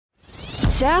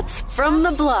Chats from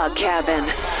the Blog Cabin.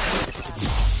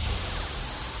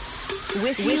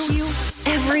 With you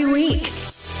every week.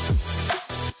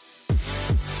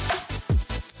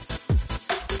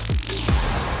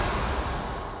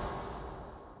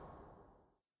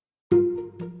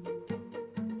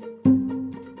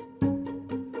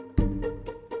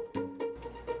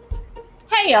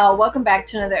 Hey y'all, welcome back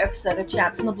to another episode of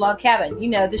Chats in the Blog Cabin. You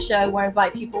know, the show where I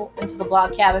invite people into the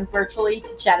Blog Cabin virtually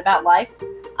to chat about life.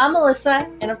 I'm Melissa,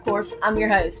 and of course, I'm your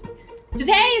host.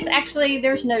 Today is actually,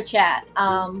 there's no chat.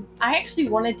 I actually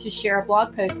wanted to share a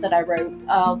blog post that I wrote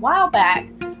a while back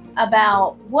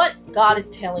about what God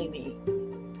is telling me.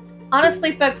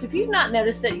 Honestly, folks, if you've not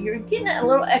noticed it, you're getting a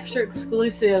little extra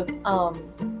exclusive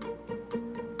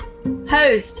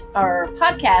post or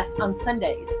podcast on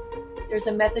Sundays. There's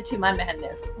a method to my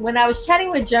madness. When I was chatting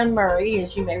with Joan Murray,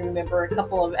 as you may remember a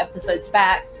couple of episodes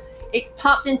back, it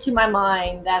popped into my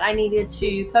mind that I needed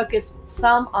to focus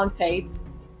some on faith.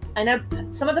 I know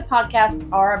some of the podcasts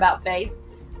are about faith,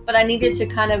 but I needed to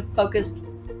kind of focus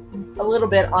a little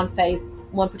bit on faith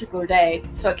one particular day.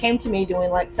 So it came to me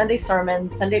doing like Sunday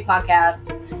sermons, Sunday podcasts,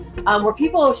 where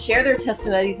people share their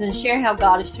testimonies and share how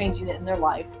God is changing it in their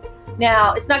life.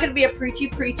 Now, it's not going to be a preachy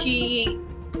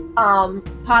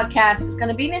podcast. It's going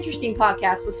to be an interesting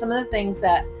podcast with some of the things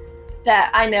that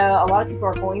I know a lot of people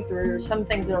are going through, some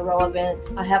things that are relevant.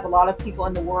 I have a lot of people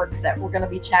in the works that we're going to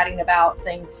be chatting about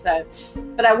things.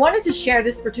 But I wanted to share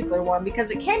this particular one because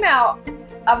it came out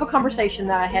of a conversation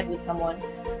that I had with someone.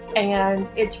 And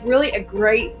it's really a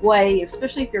great way,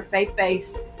 especially if you're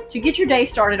faith-based, to get your day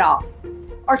started off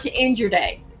or to end your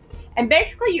day. And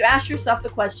basically you ask yourself the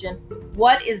question,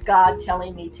 what is God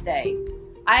telling me today?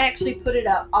 I actually put it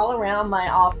up all around my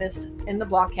office in the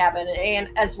Blog Cabin and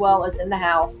as well as in the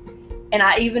house. And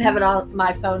I even have it on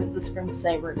my phone as a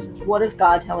screensaver. It says, what is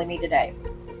God telling me today?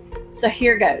 So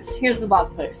here goes. Here's the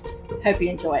blog post. Hope you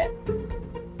enjoy it.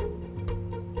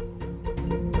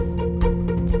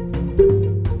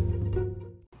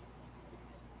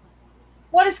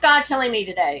 What is God telling me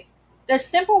today? Those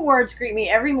simple words greet me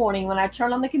every morning when I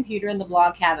turn on the computer in the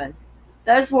Blog Cabin.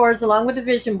 Those words, along with the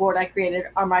vision board I created,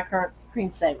 are my current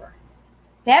screensaver.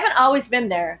 They haven't always been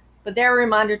there, but they're a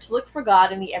reminder to look for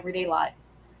God in the everyday life.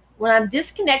 When I'm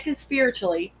disconnected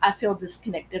spiritually, I feel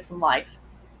disconnected from life.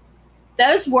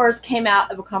 Those words came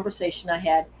out of a conversation I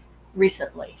had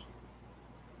recently.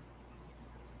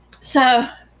 So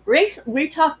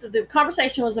the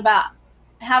conversation was about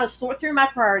how to sort through my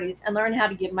priorities and learn how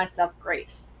to give myself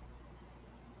grace.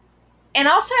 And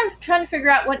also I'm trying to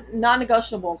figure out what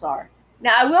non-negotiables are.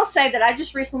 Now, I will say that I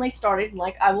just recently started,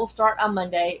 like I will start on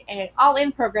Monday, an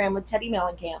all-in program with Teddy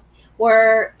Mellencamp,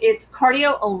 where it's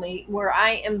cardio only, where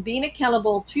I am being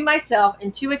accountable to myself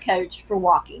and to a coach for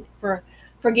walking, for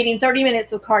getting 30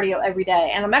 minutes of cardio every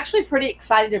day. And I'm actually pretty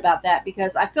excited about that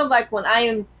because I feel like when I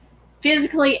am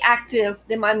physically active,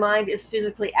 then my mind is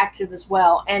physically active as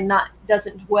well and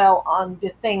doesn't dwell on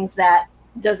the things that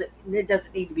it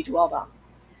doesn't need to be dwelled on.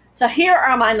 So here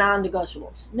are my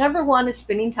non-negotiables. Number one is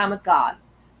spending time with God,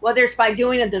 whether it's by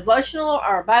doing a devotional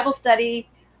or a Bible study,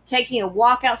 taking a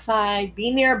walk outside,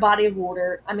 being near a body of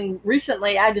water. I mean,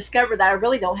 recently I discovered that I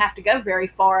really don't have to go very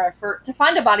far to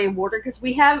find a body of water because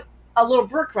we have a little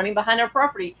brook running behind our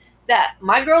property that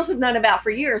my girls have known about for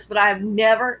years, but I have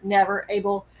never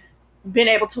been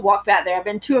able to walk back there. I've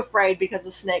been too afraid because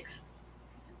of snakes.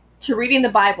 To reading the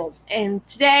Bibles. And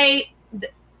today,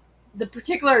 the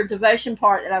particular devotion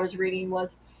part that I was reading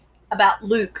was about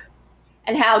Luke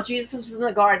and how Jesus was in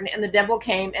the garden and the devil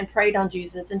came and preyed on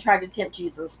Jesus and tried to tempt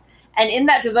Jesus. And in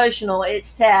that devotional, it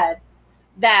said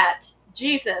that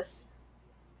Jesus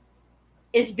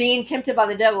is being tempted by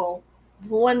the devil,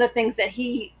 one of the things that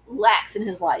he lacks in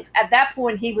his life. At that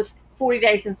point, he was 40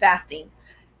 days in fasting.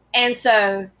 And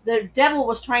so the devil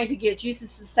was trying to get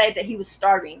Jesus to say that he was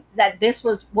starving, that this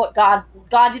was what God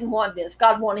didn't want this.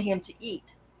 God wanted him to eat.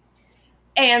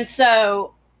 And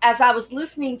so as I was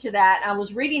listening to that, I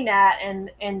was reading that,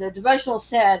 and the devotional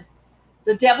said,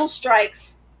 the devil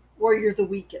strikes where you're the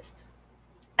weakest.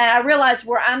 And I realized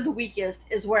where I'm the weakest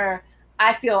is where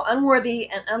I feel unworthy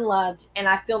and unloved, and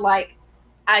I feel like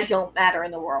I don't matter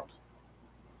in the world.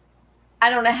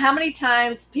 I don't know how many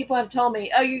times people have told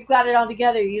me, oh, you've got it all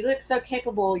together. You look so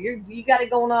capable. You got it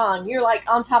going on. You're like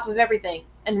on top of everything.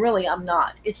 And really, I'm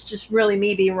not. It's just really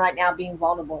me being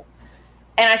vulnerable.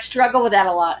 And I struggle with that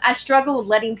a lot. I struggle with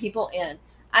letting people in.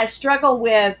 I struggle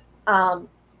with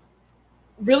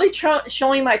really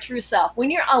showing my true self.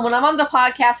 When I'm on the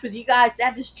podcast with you guys,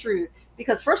 that is true.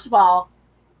 Because first of all,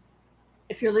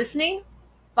 if you're listening,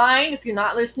 fine. If you're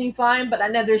not listening, fine. But I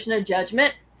know there's no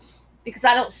judgment because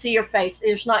I don't see your face.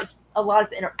 a lot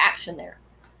of interaction there.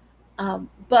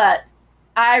 But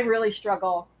I really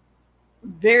struggle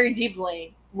very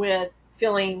deeply with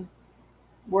feeling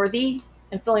worthy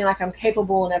and feeling like I'm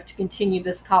capable enough to continue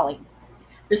this calling.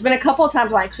 There's been a couple of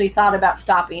times I actually thought about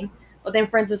stopping, but then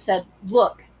friends have said,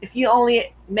 "Look, if you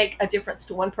only make a difference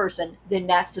to one person, then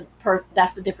that's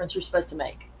the difference you're supposed to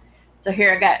make." So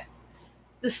here I go.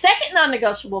 The second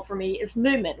non-negotiable for me is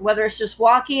movement, whether it's just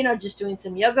walking or just doing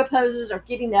some yoga poses or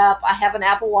getting up. I have an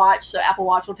Apple Watch, so Apple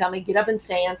Watch will tell me get up and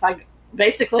stand. So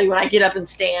basically when I get up and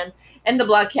stand in the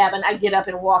Blog Cabin, I get up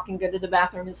and walk and go to the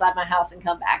bathroom inside my house and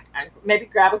come back. I maybe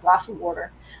grab a glass of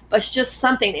water. But it's just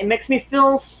something. It makes me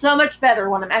feel so much better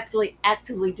when I'm actually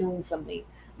actively doing something.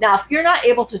 Now, if you're not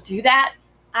able to do that,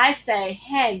 I say,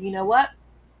 hey, you know what?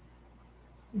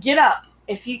 Get up.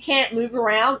 If you can't move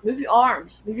around, move your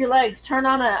arms, move your legs, turn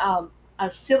on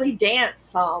a silly dance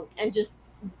song and just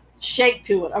shake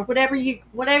to it, or whatever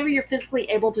you're physically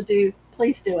able to do,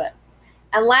 please do it.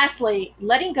 And lastly,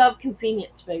 letting go of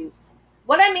convenience foods.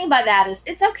 What I mean by that is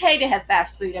it's okay to have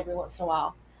fast food every once in a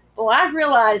while. But what I've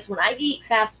realized when I eat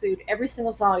fast food every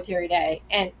single solitary day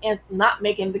and not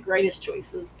making the greatest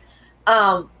choices,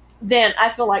 then I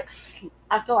feel like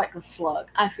a slug.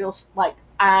 I feel like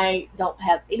I don't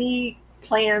have any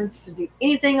plans to do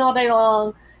anything all day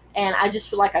long, and I just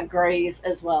feel like I graze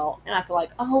as well. And I feel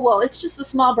like, oh well, it's just a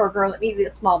small burger. Let me eat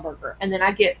a small burger, and then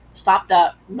I get stopped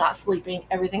up, not sleeping,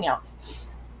 everything else.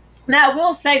 Now I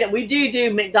will say that we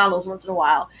do McDonald's once in a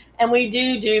while, and we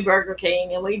do Burger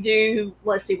King, and we do.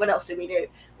 Let's see, what else do we do?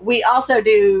 We also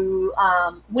do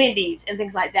Wendy's and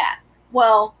things like that.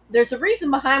 Well, there's a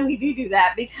reason behind we do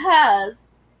that,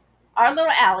 because our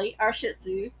little Allie, our Shih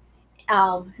Tzu,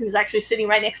 who's actually sitting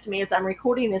right next to me as I'm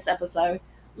recording this episode,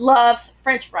 loves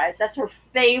French fries. That's her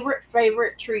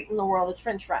favorite treat in the world is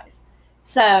French fries.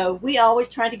 So we always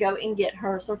try to go and get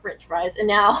her some French fries. And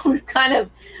now we've kind of,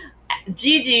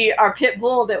 Gigi, our pit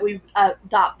bull that we've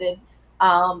adopted,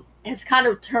 has kind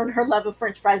of turned her love of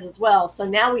French fries as well. So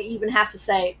now we even have to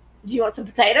say, do you want some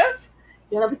potatoes?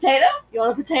 You want a potato? You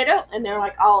want a potato? And they're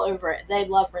like all over it. They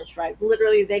love French fries.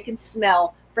 Literally, they can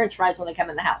smell French fries when they come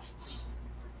in the house.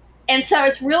 And so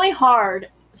it's really hard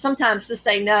sometimes to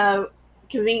say no,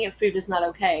 convenient food is not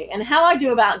okay. And how I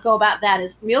go about that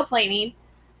is meal planning,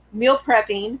 meal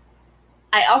prepping.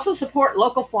 I also support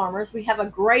local farmers. We have a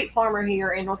great farmer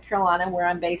here in North Carolina where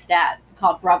I'm based at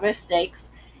called Bravo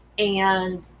Steaks.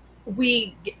 And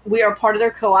we are part of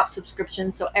their co-op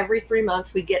subscription. So every 3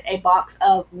 months we get a box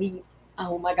of meat.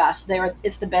 Oh my gosh,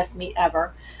 it's the best meat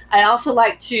ever. I also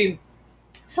like to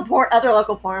support other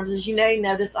local farms. As you may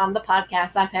notice on the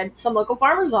podcast, I've had some local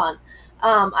farmers on.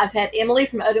 I've had Emily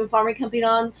from Odin Farming Company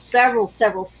on several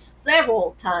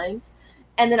times.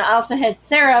 And then I also had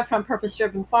Sarah from Purpose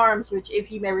Driven Farms, which,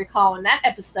 if you may recall in that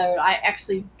episode, I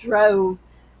actually drove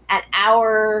an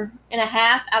hour and a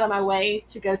half out of my way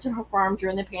to go to her farm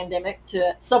during the pandemic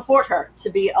to support her, to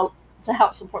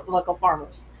help support the local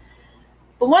farmers.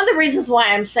 But one of the reasons why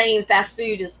I'm saying fast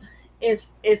food is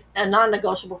a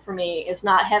non-negotiable for me, is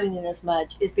not having it as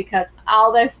much, is because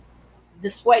all this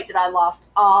weight that I lost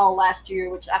all last year,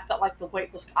 which I felt like the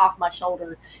weight was off my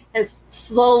shoulder, has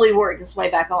slowly worked its way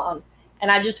back on.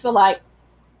 And I just feel like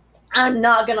I'm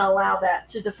not going to allow that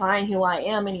to define who I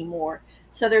am anymore.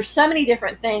 So there's so many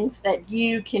different things that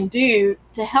you can do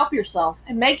to help yourself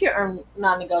and make your own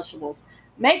non-negotiables.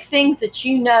 Make things that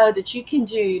you know that you can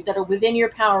do that are within your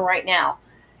power right now.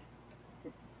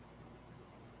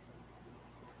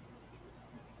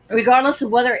 Regardless of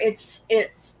whether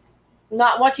it's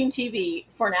not watching TV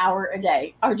for an hour a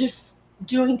day or just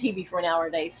doing TV for an hour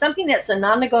a day. Something that's a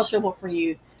non-negotiable for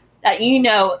you that you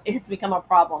know has become a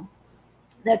problem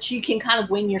that you can kind of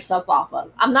wean yourself off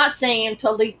of. I'm not saying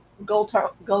totally go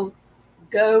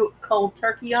cold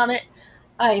turkey on it.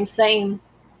 I am saying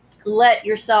let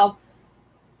yourself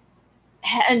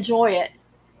enjoy it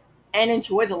and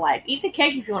enjoy the life. Eat the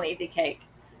cake if you want to eat the cake.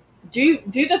 Do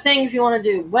the thing if you want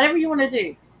to do. Whatever you want to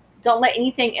do. Don't let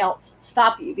anything else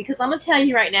stop you. Because I'm going to tell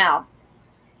you right now,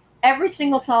 every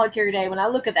single solitary day when I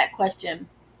look at that question,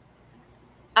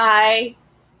 I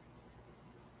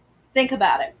think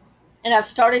about it. And I've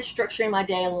started structuring my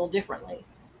day a little differently.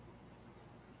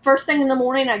 First thing in the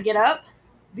morning, I get up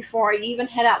before I even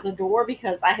head out the door,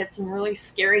 because I had some really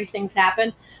scary things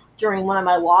happen during one of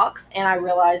my walks. And I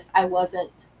realized I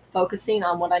wasn't focusing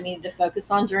on what I needed to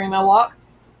focus on during my walk.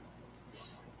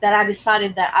 That I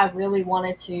decided that I really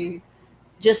wanted to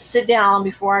just sit down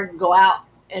before I go out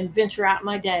and venture out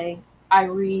my day. I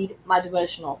read my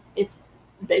devotional. It's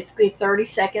basically 30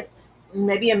 seconds,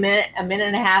 maybe a minute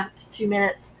and a half to 2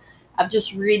 minutes of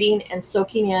just reading and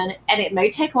soaking in. And it may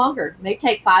take longer. It may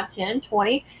take 5, 10,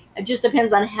 20. It just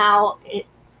depends on how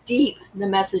deep the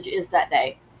message is that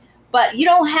day. But you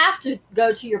don't have to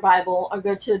go to your Bible or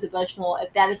go to a devotional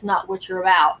if that is not what you're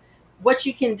about. What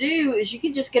you can do is you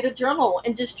can just get a journal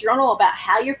and just journal about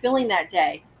how you're feeling that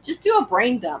day. Just do a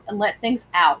brain dump and let things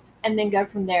out and then go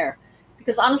from there.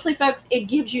 Because honestly, folks, it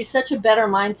gives you such a better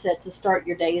mindset to start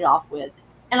your day off with.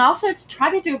 And also to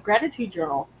try to do a gratitude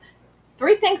journal.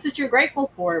 3 things that you're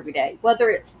grateful for every day. Whether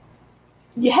it's,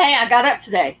 hey, I got up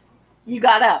today. You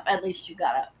got up. At least you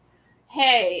got up.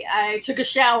 Hey, I took a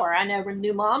shower. I know we're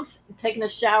new moms. Taking a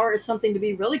shower is something to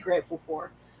be really grateful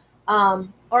for.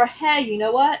 Or, hey, you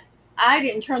know what? I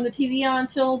didn't turn the TV on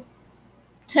until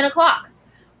 10 o'clock.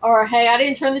 Or, hey, I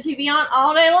didn't turn the TV on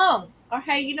all day long. Or,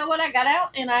 hey, you know what? I got out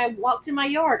and I walked in my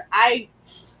yard. I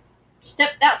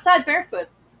stepped outside barefoot.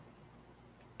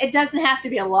 It doesn't have to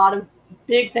be a lot of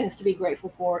big things to be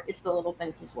grateful for. It's the little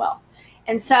things as well.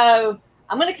 And so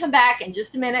I'm going to come back in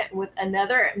just a minute with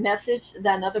another message,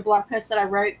 another blog post that I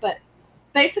wrote. But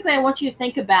basically, I want you to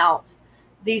think about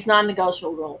these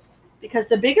non-negotiable rules. Because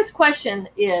the biggest question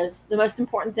is the most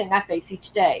important thing I face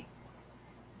each day.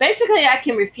 Basically, I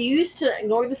can refuse to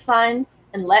ignore the signs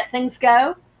and let things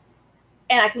go.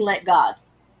 And I can let God.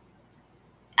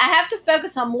 I have to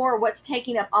focus on more of what's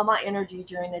taking up all my energy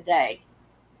during the day.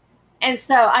 And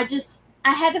so I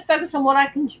had to focus on what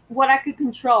I could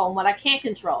control and what I can't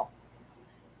control.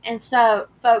 And so,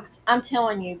 folks, I'm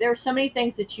telling you, there are so many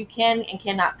things that you can and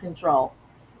cannot control.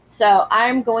 So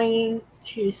I'm going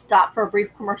to stop for a brief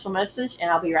commercial message, and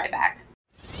I'll be right back.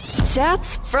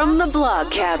 Chats from the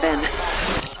Blog Cabin.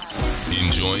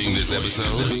 Enjoying this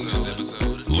episode?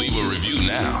 Leave a review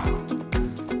now.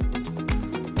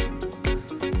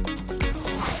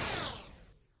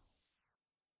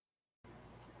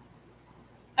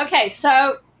 Okay,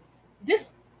 so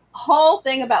this whole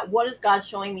thing about what is God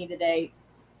showing me today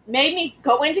made me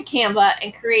go into Canva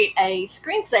and create a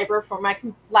screensaver for my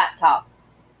laptop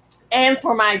and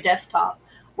for my desktop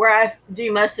where I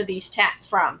do most of these chats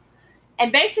from.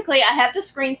 And basically, I have the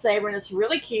screensaver, and it's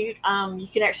really cute. You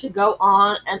can actually go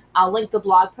on, and I'll link the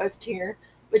blog post here,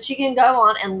 but you can go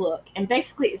on and look. And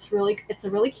basically, it's a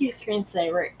really cute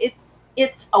screensaver.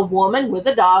 It's a woman with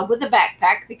a dog with a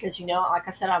backpack because, you know, like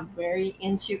I said, I'm very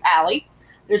into Allie.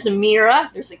 There's a mirror.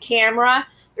 There's a camera.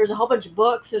 There's a whole bunch of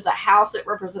books. There's a house that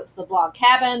represents the blog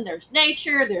cabin. There's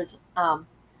nature. There's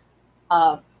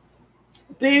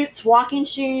boots, walking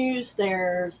shoes.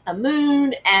 There's a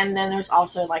moon. And then there's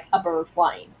also like a bird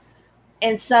flying.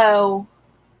 And so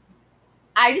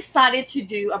I decided to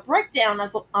do a breakdown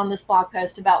on this blog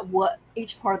post about what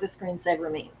each part of the screensaver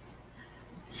means.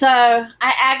 So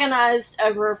I agonized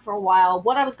over for a while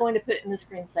what I was going to put in the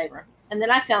screensaver. And then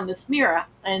I found this mirror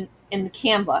in the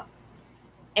Canva.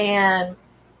 And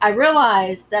I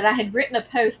realized that I had written a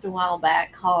post a while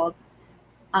back called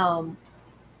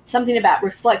something about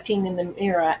reflecting in the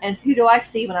mirror. And who do I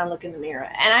see when I look in the mirror?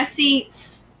 And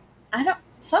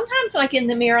sometimes when I get in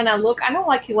the mirror and I look, I don't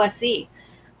like who I see.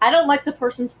 I don't like the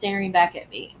person staring back at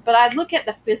me. But I look at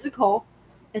the physical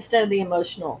instead of the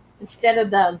emotional. Instead of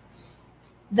the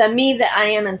me that I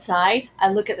am inside, I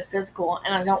look at the physical,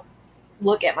 and I don't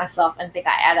look at myself and think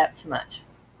I add up too much.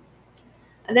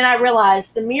 And then I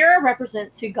realized the mirror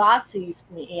represents who God sees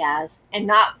me as and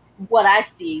not what I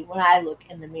see when I look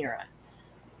in the mirror.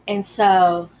 And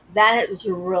so that was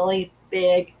a really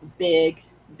big thing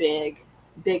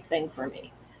for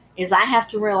me, is I have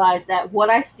to realize that what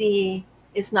I see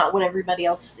is not what everybody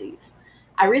else sees.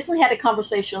 I recently had a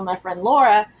conversation with my friend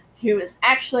Laura, who is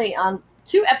actually on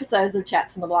 2 episodes of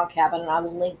Chats from the Blog Cabin, and I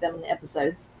will link them in the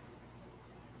episodes.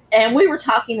 And we were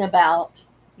talking about,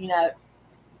 you know,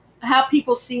 how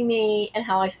people see me and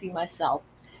how I see myself.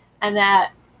 And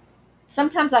that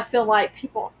sometimes I feel like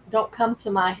people don't come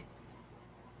to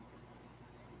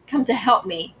help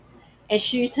me. And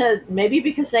she said, maybe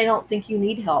because they don't think you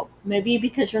need help. Maybe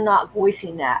because you're not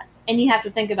voicing that. And you have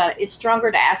to think about it. It's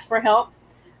stronger to ask for help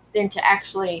than to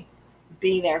actually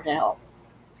be there to help.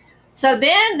 So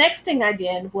then next thing I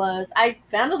did was I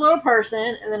found a little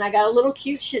person, and then I got a little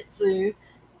cute Shih Tzu,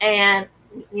 and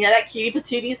you know, that cutie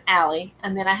patootie is Allie.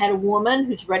 And then I had a woman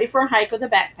who's ready for a hike with a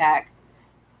backpack.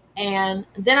 And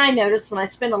then I noticed when I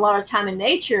spend a lot of time in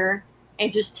nature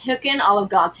and just took in all of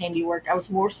God's handiwork, I was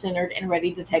more centered and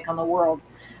ready to take on the world.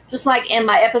 Just like in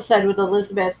my episode with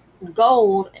Elizabeth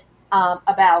Gold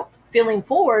about feeling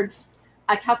forwards,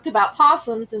 I talked about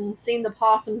possums and seeing the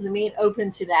possums and being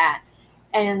open to that.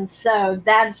 And so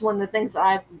that's one of the things that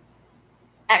I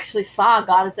actually saw.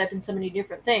 God has opened so many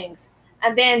different things.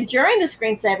 And then during the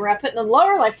screensaver, I put in the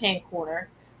lower left-hand corner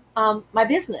my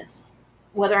business.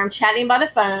 Whether I'm chatting by the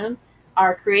phone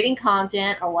or creating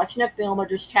content or watching a film or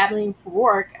just traveling for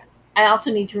work, I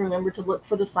also need to remember to look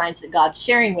for the signs that God's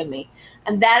sharing with me.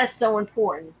 And that is so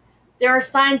important. There are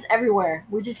signs everywhere.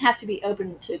 We just have to be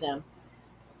open to them.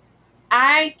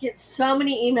 I get so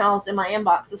many emails in my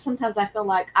inbox that sometimes I feel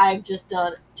like I've just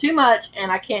done too much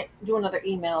and I can't do another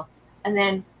email. And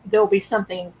then there'll be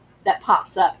something that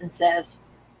pops up and says,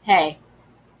 hey,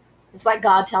 it's like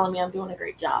God telling me I'm doing a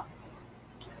great job.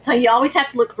 So you always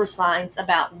have to look for signs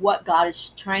about what God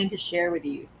is trying to share with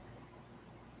you.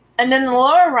 And then in the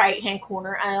lower right-hand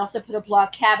corner, I also put a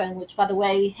blog cabin, which, by the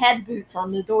way, had boots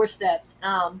on the doorsteps.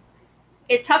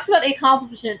 It talks about the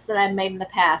accomplishments that I've made in the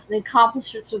past, and the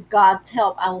accomplishments with God's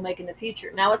help I will make in the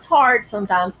future. Now, it's hard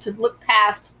sometimes to look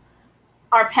past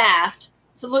our past,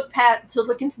 to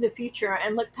look into the future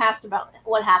and look past about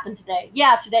what happened today.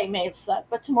 Yeah, today may have sucked,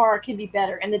 but tomorrow can be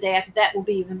better, and the day after that will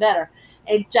be even better.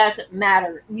 It doesn't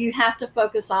matter. You have to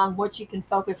focus on what you can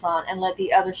focus on and let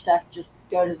the other stuff just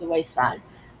go to the wayside.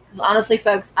 Because honestly,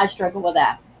 folks, I struggle with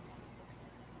that.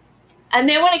 And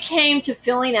then when it came to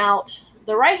filling out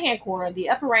the right-hand corner, the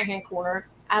upper right-hand corner,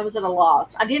 I was at a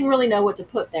loss. I didn't really know what to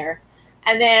put there.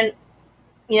 And then,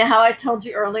 you know how I told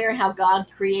you earlier how God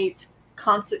creates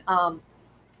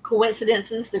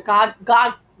coincidences,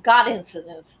 God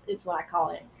incidents is what I call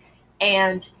it.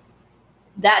 And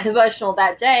that devotional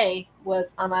that day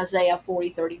was on Isaiah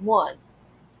 40:31.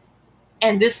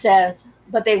 And this says,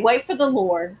 but they who wait for the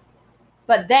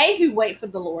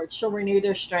Lord shall renew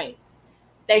their strength.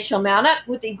 They shall mount up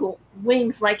with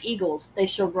wings like eagles. They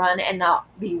shall run and not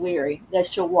be weary. They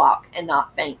shall walk and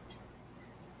not faint.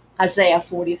 Isaiah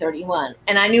 40:31.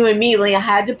 And I knew immediately I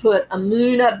had to put a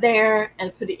moon up there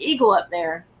and put an eagle up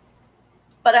there.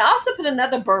 But I also put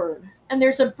another bird. And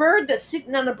there's a bird that's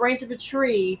sitting on a branch of a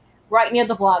tree right near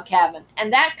the blog cabin.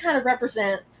 And that kind of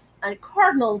represents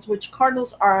cardinals, which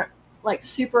cardinals are like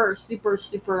super, super,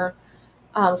 super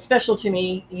special to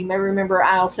me. You may remember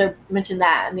I also mentioned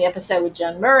that in the episode with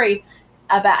John Murray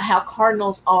about how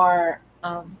cardinals are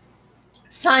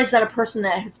signs that a person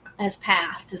that has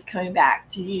passed is coming back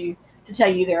to you to tell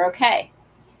you they're okay.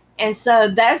 And so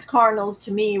those cardinals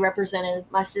to me represented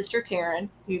my sister Karen,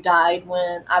 who died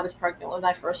when I was pregnant with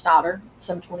my first daughter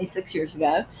some 26 years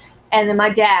ago. And then my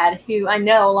dad, who I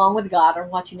know along with God are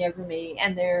watching over me,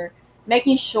 and they're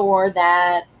making sure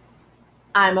that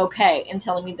I'm okay and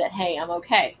telling me that, hey, I'm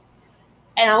okay.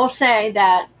 And I will say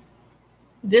that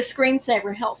this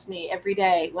screensaver helps me every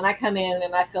day. When I come in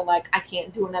and I feel like I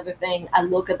can't do another thing, I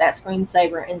look at that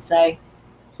screensaver and say,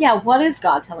 yeah, what is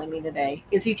God telling me today?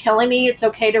 Is he telling me it's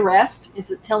okay to rest?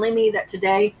 Is it telling me that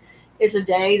today is a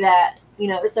day that,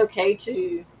 it's okay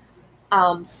to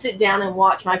sit down and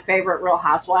watch my favorite Real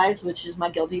Housewives, which is my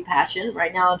guilty passion.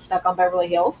 Right now I'm stuck on Beverly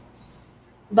Hills.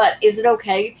 But is it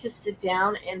okay to sit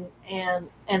down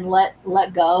and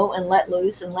let go and let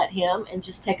loose and let him and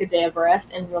just take a day of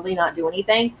rest and really not do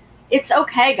anything? It's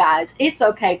okay, guys. It's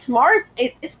okay.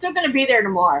 It's still going to be there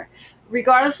tomorrow.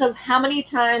 Regardless of how many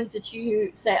times that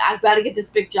you say, I've got to get this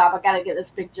big job. I got to get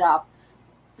this big job.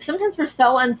 Sometimes we're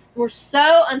so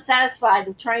unsatisfied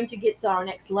with trying to get to our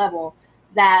next level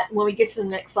that when we get to the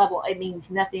next level, it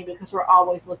means nothing because we're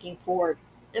always looking forward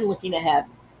and looking ahead.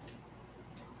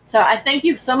 So I thank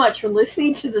you so much for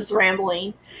listening to this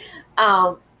rambling,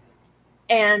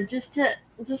 and just to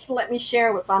let me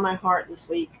share what's on my heart this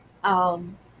week.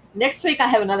 Next week I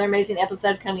have another amazing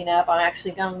episode coming up. I'm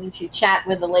actually going to chat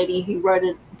with a lady who wrote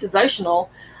a devotional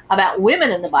about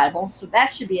women in the Bible. So that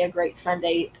should be a great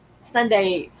Sunday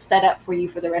setup for you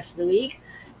for the rest of the week.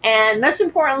 And most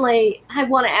importantly, I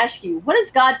want to ask you, what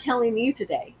is God telling you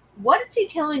today? What is he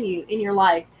telling you in your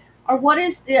life? Or what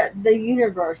is the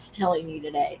universe telling you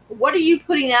today? What are you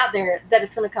putting out there that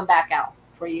it's going to come back out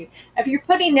for you? If you're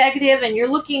putting negative and you're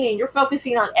looking and you're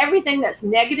focusing on everything that's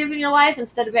negative in your life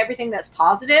instead of everything that's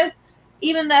positive,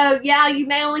 even though, yeah, you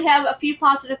may only have a few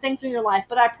positive things in your life,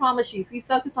 but I promise you, if you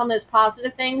focus on those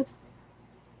positive things,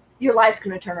 your life's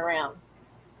going to turn around.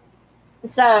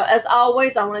 And so, as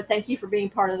always, I want to thank you for being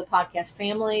part of the podcast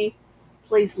family.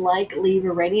 Please leave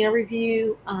a rating and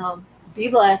review. Be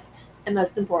blessed. And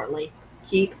most importantly,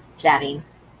 keep chatting.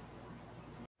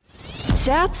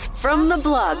 Chats from the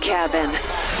Blog Cabin.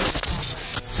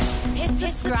 Hit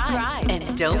subscribe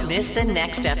and don't miss the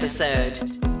next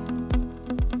episode.